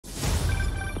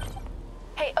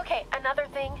Hey, another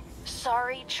thing.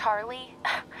 Sorry, Charlie.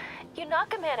 You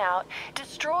knock a man out,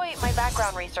 destroy my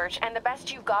background research, and the best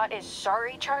you've got is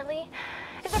sorry, Charlie?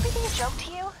 Is everything a joke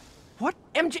to you? What?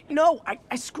 MJ, no,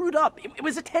 I screwed up. It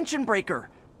was a tension breaker.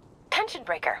 Tension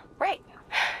breaker, right.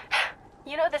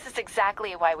 You know this is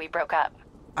exactly why we broke up.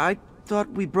 I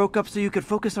thought we broke up so you could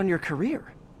focus on your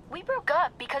career. We broke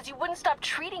up because you wouldn't stop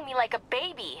treating me like a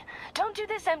baby. Don't do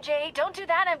this, MJ. Don't do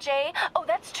that, MJ. Oh,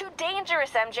 that's too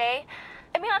dangerous, MJ.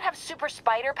 I may not have super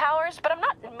spider powers, but I'm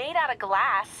not made out of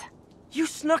glass. You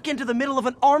snuck into the middle of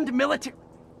an armed military...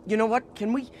 You know what?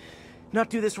 Can we not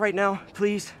do this right now,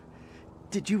 please?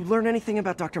 Did you learn anything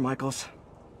about Dr. Michaels?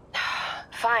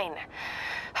 Fine.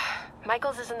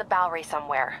 Michaels is in the Bowery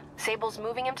somewhere. Sable's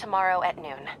moving him tomorrow at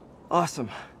noon. Awesome.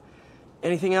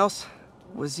 Anything else?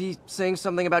 Was he saying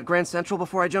something about Grand Central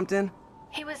before I jumped in?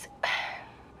 He was...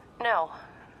 No.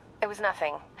 It was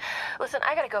nothing. Listen,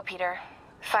 I gotta go, Peter.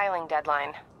 Filing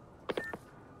deadline.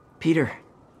 Peter.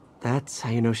 That's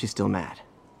how you know she's still mad.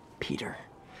 Peter.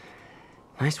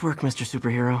 Nice work, Mr.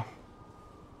 Superhero.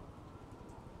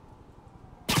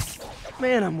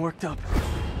 Man, I'm worked up.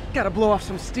 Gotta blow off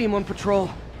some steam on patrol.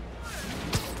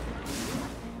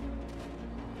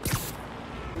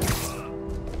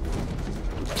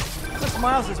 That's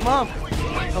Miles' mom.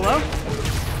 Hello?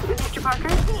 Mr. Parker?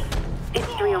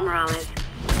 It's Rio Morales.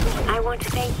 I want to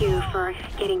thank you for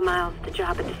getting Miles the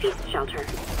job at the feast shelter.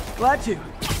 Glad to.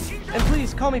 And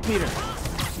please, call me Peter.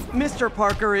 Mr.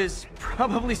 Parker is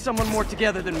probably someone more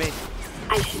together than me.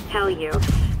 I should tell you,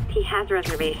 he has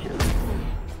reservations.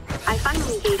 I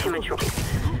finally gave him a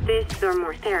choice. This or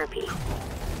more therapy.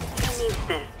 He needs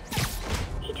this.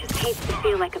 He just hates to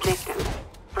feel like a victim,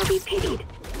 or be pitied.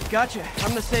 Gotcha.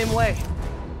 I'm the same way.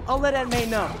 I'll let Aunt May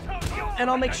know. And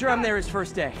I'll make sure I'm there his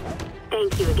first day.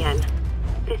 Thank you again.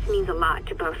 This means a lot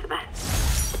to both of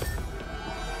us.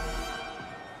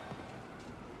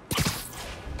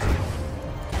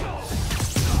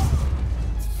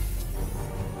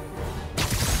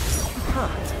 Huh.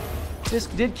 This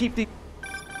did keep the...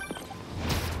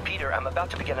 Peter, I'm about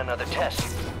to begin another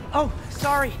test. Oh,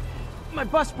 sorry. My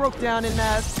bus broke down and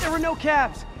there were no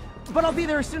cabs. But I'll be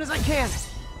there as soon as I can.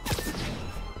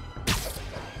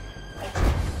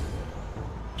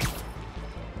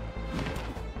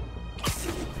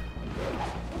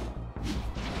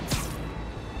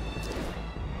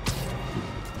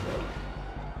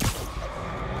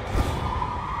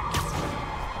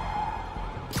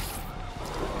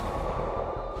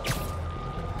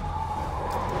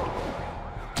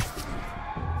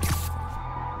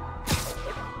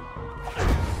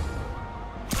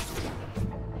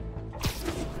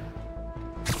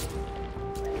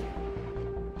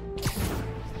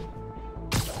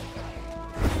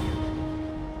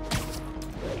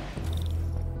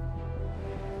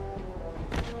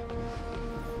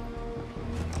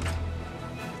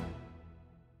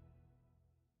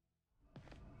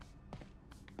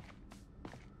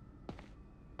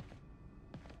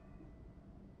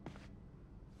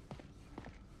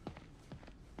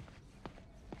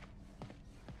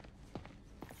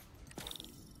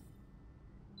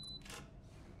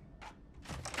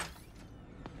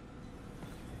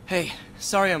 Hey,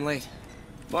 sorry I'm late.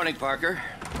 Morning, Parker.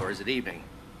 Or is it evening?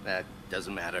 That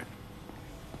doesn't matter.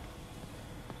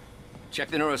 Check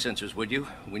the neurosensors, would you?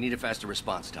 We need a faster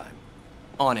response time.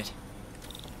 On it.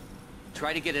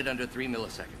 Try to get it under 3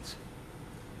 milliseconds.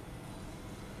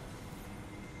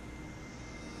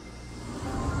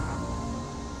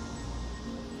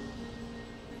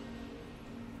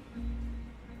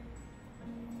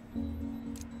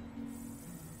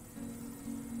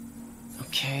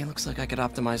 Okay, looks like I could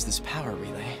optimize this power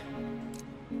relay.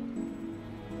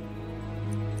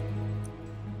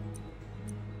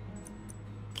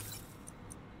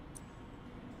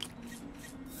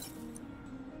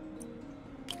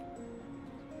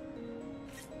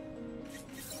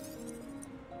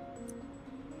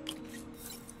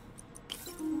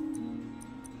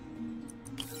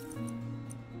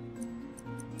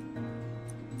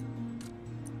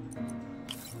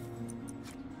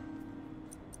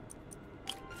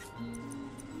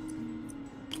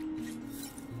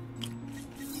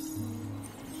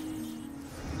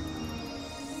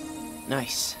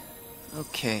 Nice.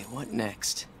 Okay, what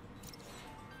next?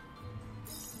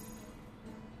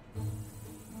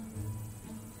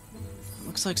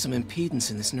 Looks like some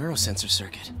impedance in this neurosensor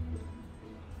circuit.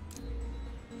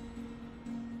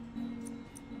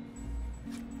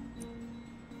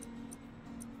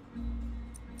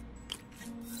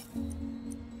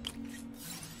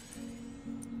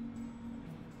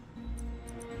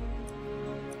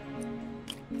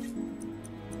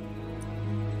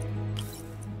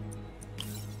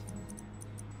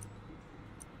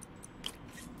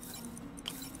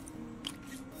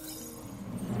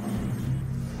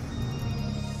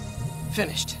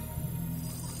 Finished.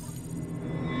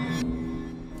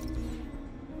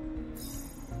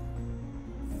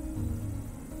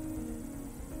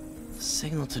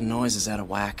 Signal to noise is out of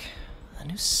whack. A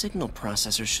new signal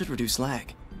processor should reduce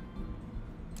lag.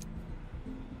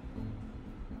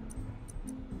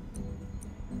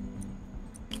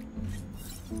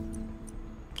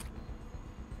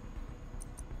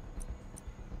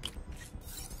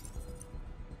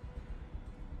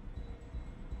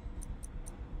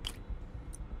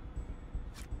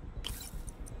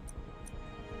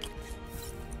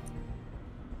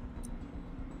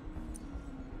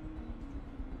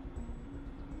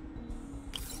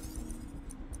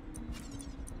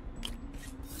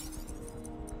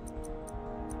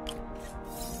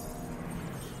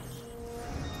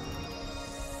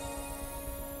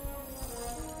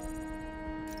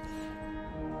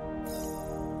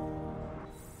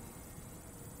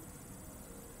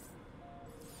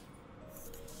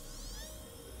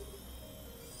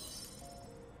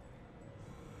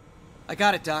 I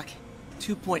got it, Doc.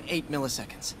 2.8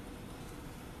 milliseconds.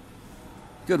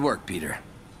 Good work, Peter.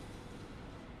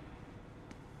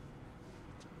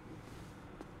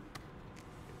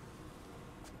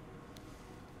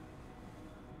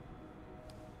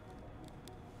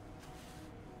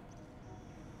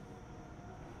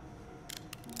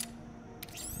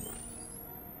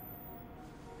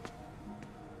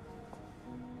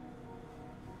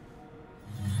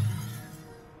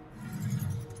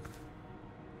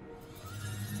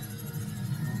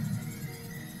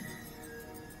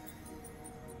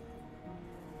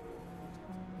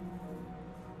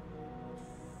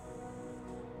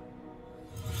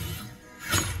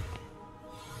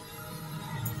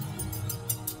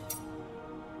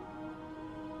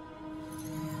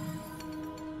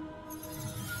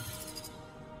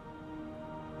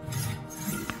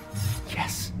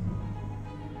 Yes.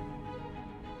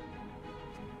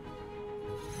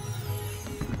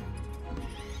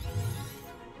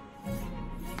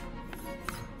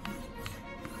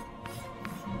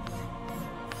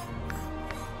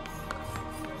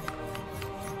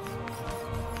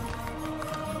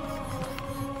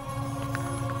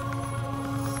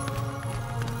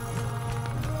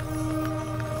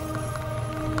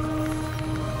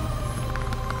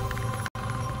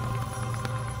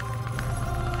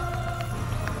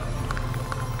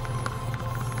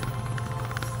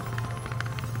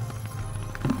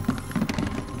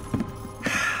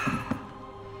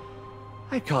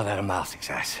 I'd call that a mild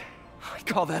success. I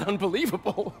call that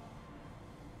unbelievable.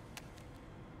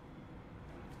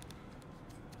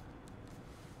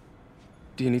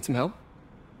 Do you need some help?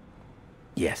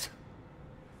 Yes.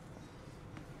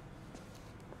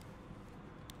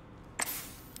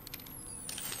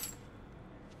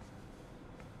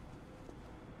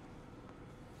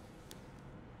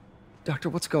 Doctor,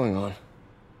 what's going on?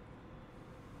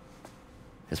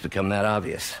 It's become that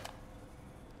obvious.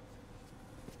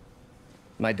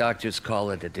 My doctors call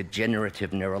it a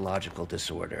degenerative neurological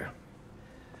disorder.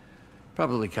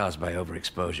 Probably caused by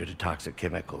overexposure to toxic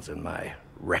chemicals in my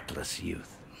reckless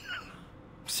youth.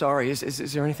 Sorry,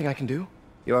 is there anything I can do?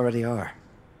 You already are.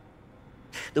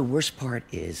 The worst part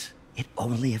is, it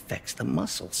only affects the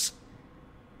muscles.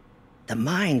 The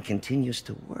mind continues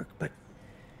to work, but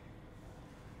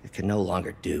it can no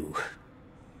longer do.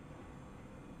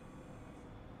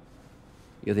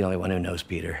 You're the only one who knows,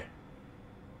 Peter.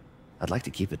 I'd like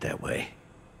to keep it that way.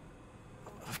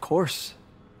 Of course.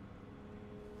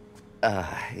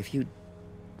 If you'd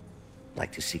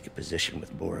like to seek a position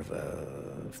with more of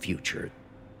a future.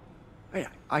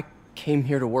 I came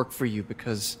here to work for you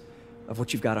because of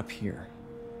what you've got up here.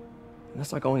 And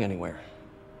that's not going anywhere.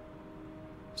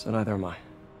 So neither am I.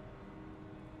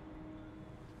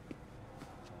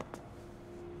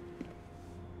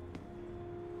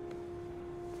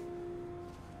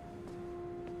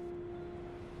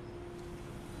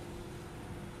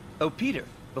 Oh, Peter,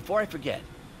 before I forget,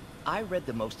 I read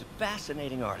the most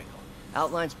fascinating article.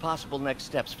 Outlines possible next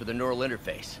steps for the neural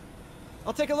interface.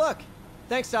 I'll take a look.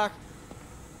 Thanks, Doc.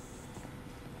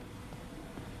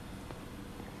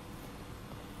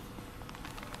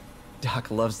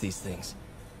 Doc loves these things.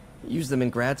 He used them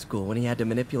in grad school when he had to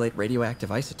manipulate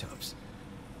radioactive isotopes.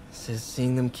 Says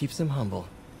seeing them keeps him humble.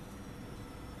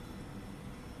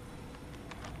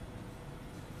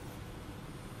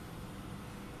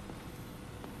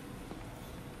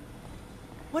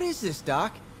 What is this,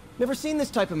 Doc? Never seen this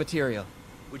type of material.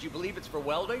 Would you believe it's for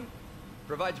welding?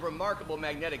 Provides remarkable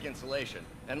magnetic insulation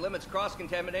and limits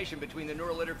cross-contamination between the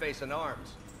neural interface and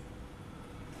arms.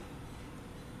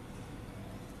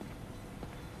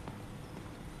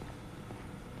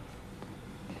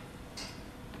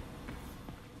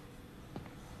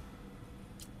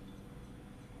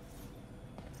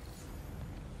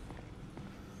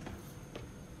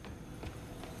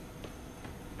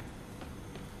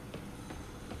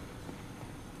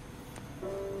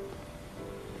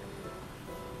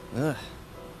 Ugh.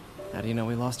 How do you know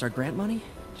we lost our grant money?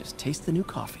 Just taste the new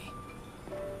coffee.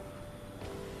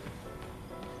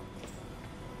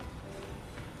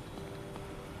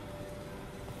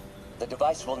 The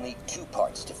device will need 2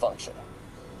 parts to function.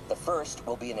 The first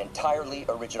will be an entirely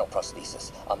original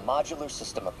prosthesis, a modular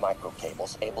system of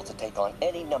microcables able to take on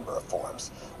any number of forms,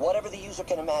 whatever the user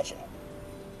can imagine.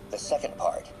 The second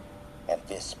part, and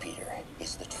this, Peter,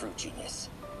 is the true genius,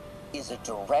 is a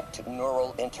direct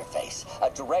neural interface,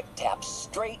 a direct tap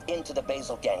straight into the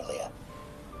basal ganglia.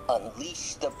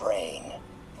 Unleash the brain,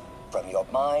 from your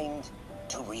mind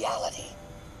to reality.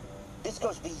 This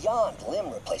goes beyond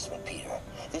limb replacement, Peter.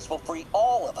 This will free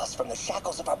all of us from the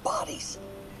shackles of our bodies.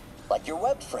 Like your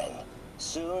web friend,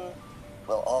 soon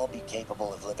we'll all be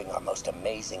capable of living our most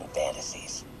amazing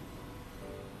fantasies.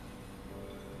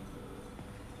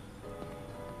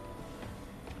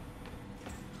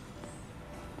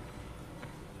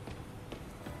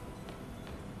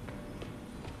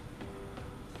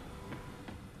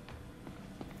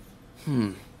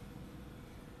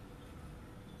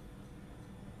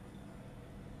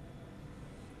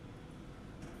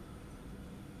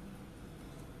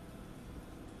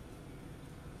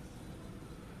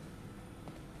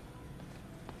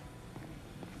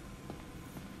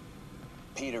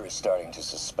 Peter is starting to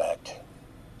suspect.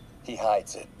 He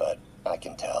hides it, but I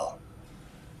can tell.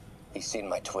 He's seen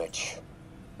my twitch,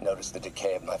 noticed the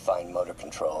decay of my fine motor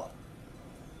control.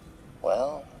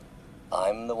 Well,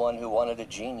 I'm the one who wanted a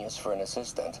genius for an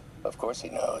assistant. Of course he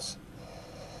knows.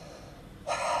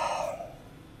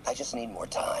 I just need more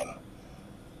time.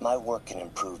 My work can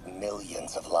improve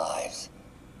millions of lives.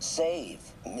 Save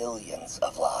millions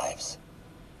of lives.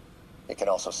 It can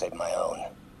also save my own.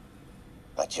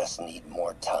 I just need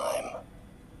more time.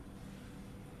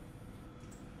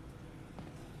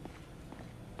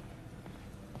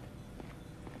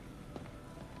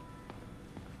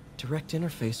 Direct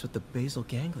interface with the basal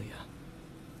ganglia.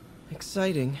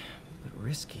 Exciting, but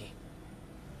risky.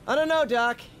 I don't know,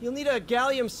 Doc. You'll need a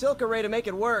gallium silk array to make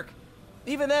it work.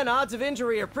 Even then, odds of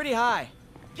injury are pretty high.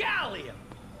 Gallium!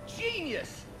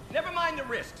 Genius! Never mind the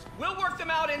risks. We'll work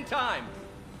them out in time.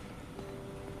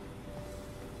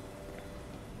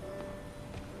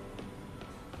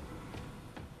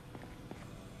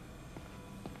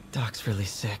 Doc's really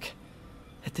sick.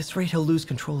 At this rate, he'll lose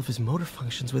control of his motor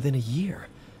functions within a year.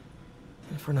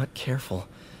 And if we're not careful,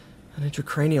 an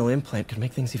intracranial implant could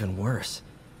make things even worse.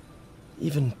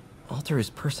 Even alter his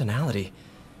personality.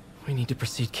 We need to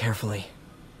proceed carefully.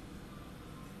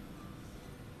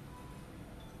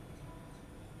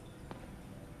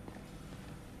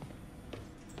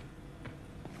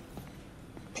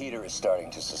 Peter is starting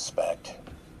to suspect.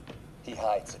 He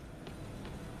hides it.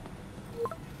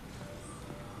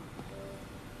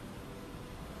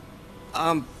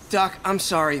 Doc, I'm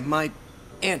sorry. My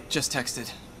aunt just texted.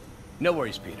 No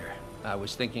worries, Peter. I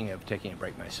was thinking of taking a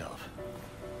break myself.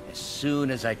 As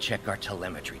soon as I check our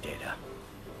telemetry data.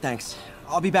 Thanks.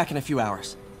 I'll be back in a few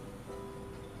hours.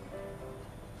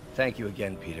 Thank you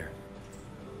again, Peter.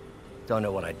 Don't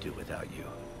know what I'd do without you.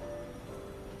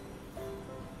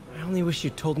 I only wish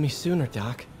you'd told me sooner,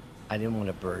 Doc. I didn't want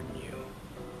to burden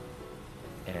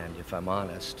you. And if I'm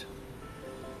honest,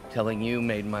 telling you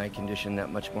made my condition that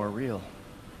much more real.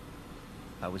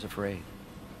 I was afraid.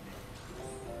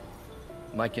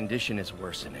 My condition is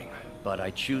worsening, but I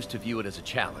choose to view it as a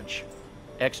challenge.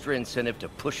 Extra incentive to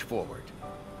push forward.